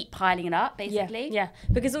so I keep piling it up, basically. Yeah.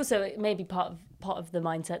 Because also it may be part of the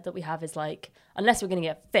mindset that we have is like, unless we're going to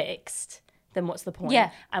get fixed, then what's the point?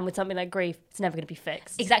 Yeah. And with something like grief, it's never going to be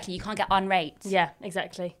fixed. Exactly. You can't get unraked. Yeah,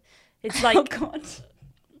 exactly. It's like, Oh, God.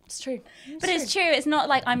 it's true. It's true. It's not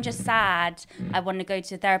like I'm just sad, I want to go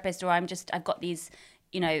to a therapist, or I've got these,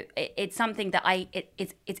 it's something that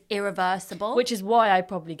it's irreversible. Which is why I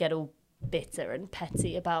probably get all bitter and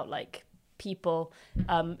petty about like people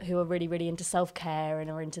who are really, really into self-care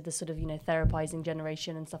and are into the sort of, therapizing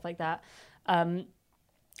generation and stuff like that. And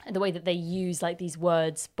the way that they use like these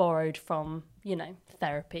words borrowed from,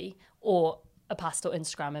 therapy or a pastel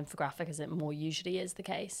Instagram infographic, as it more usually is the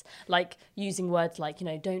case. Like using words like,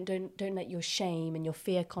 don't let your shame and your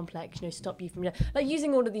fear complex, stop you from, like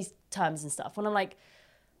using all of these terms and stuff. When I'm like,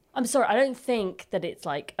 I'm sorry, I don't think that it's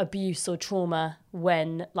like abuse or trauma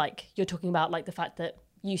when like you're talking about like the fact that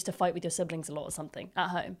you used to fight with your siblings a lot or something at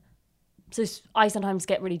home. So I sometimes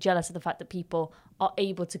get really jealous of the fact that people are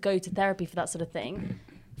able to go to therapy for that sort of thing,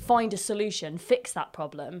 find a solution, fix that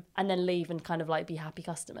problem, and then leave and kind of like be happy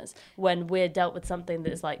customers, when we're dealt with something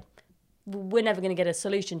that is like, we're never going to get a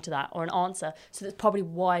solution to that or an answer. So that's probably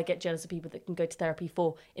why I get jealous of people that can go to therapy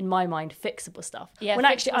for, in my mind, fixable stuff. Yeah, when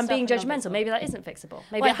actually I'm being judgmental. Maybe that isn't fixable.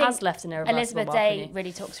 Maybe it has left an irreversible Elizabeth mark on Day you.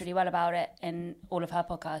 really talks really well about it in all of her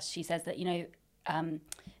podcasts. She says that,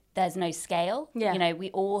 there's no scale. Yeah.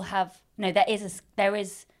 We all have, there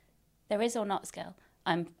is or not scale.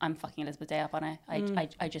 I'm fucking Elizabeth Day up on her.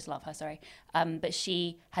 I just love her. Sorry, but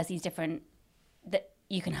she has these different that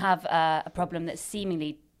you can have a problem that's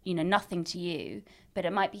seemingly nothing to you, but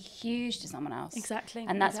it might be huge to someone else. Exactly,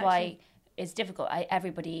 and that's why it's difficult. I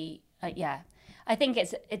think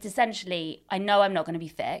it's essentially. I know I'm not going to be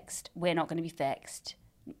fixed. We're not going to be fixed.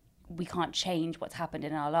 We can't change what's happened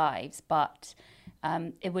in our lives, but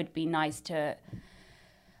it would be nice to.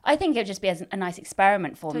 I think it would just be a nice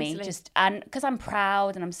experiment for me, and because I'm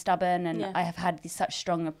proud and I'm stubborn and I have had such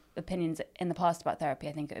strong opinions in the past about therapy.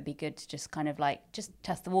 I think it would be good to just kind of just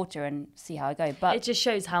test the water and see how I go. But it just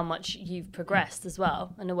shows how much you've progressed as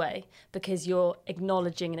well, in a way, because you're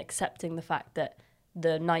acknowledging and accepting the fact that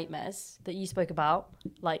the nightmares that you spoke about,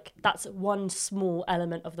 that's one small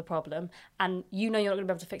element of the problem, and you're not going to be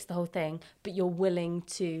able to fix the whole thing, but you're willing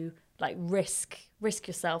to risk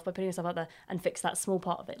yourself by putting yourself out there and fix that small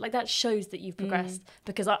part of it. That shows that you've progressed,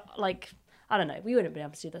 because I don't know, we wouldn't have been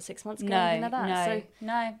able to do that 6 months ago.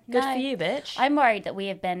 No. Good for you, bitch. I'm worried that we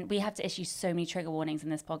have to issue so many trigger warnings in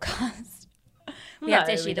this podcast. We have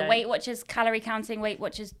to issue the Weight Watchers calorie counting, Weight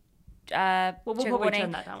Watchers trigger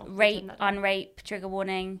warning, unrape trigger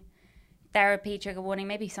warning, therapy trigger warning.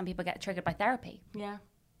 Maybe some people get triggered by therapy. Yeah,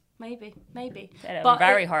 maybe. But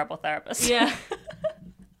very horrible therapist. Yeah.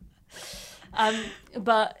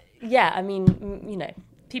 But yeah, I mean,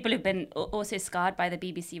 people who've been also scarred by the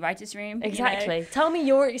BBC writers' room. Exactly. Tell me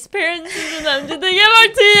your experiences and then did they get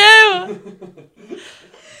back to you?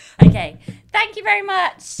 Okay. Thank you very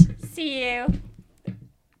much. See you.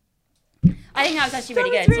 I think that was actually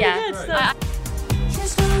really good. Really yeah. Good, right.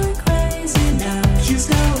 She's going crazy now. She's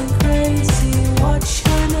going crazy. Watch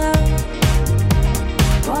her now.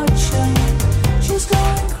 Watch her. She's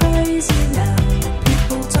going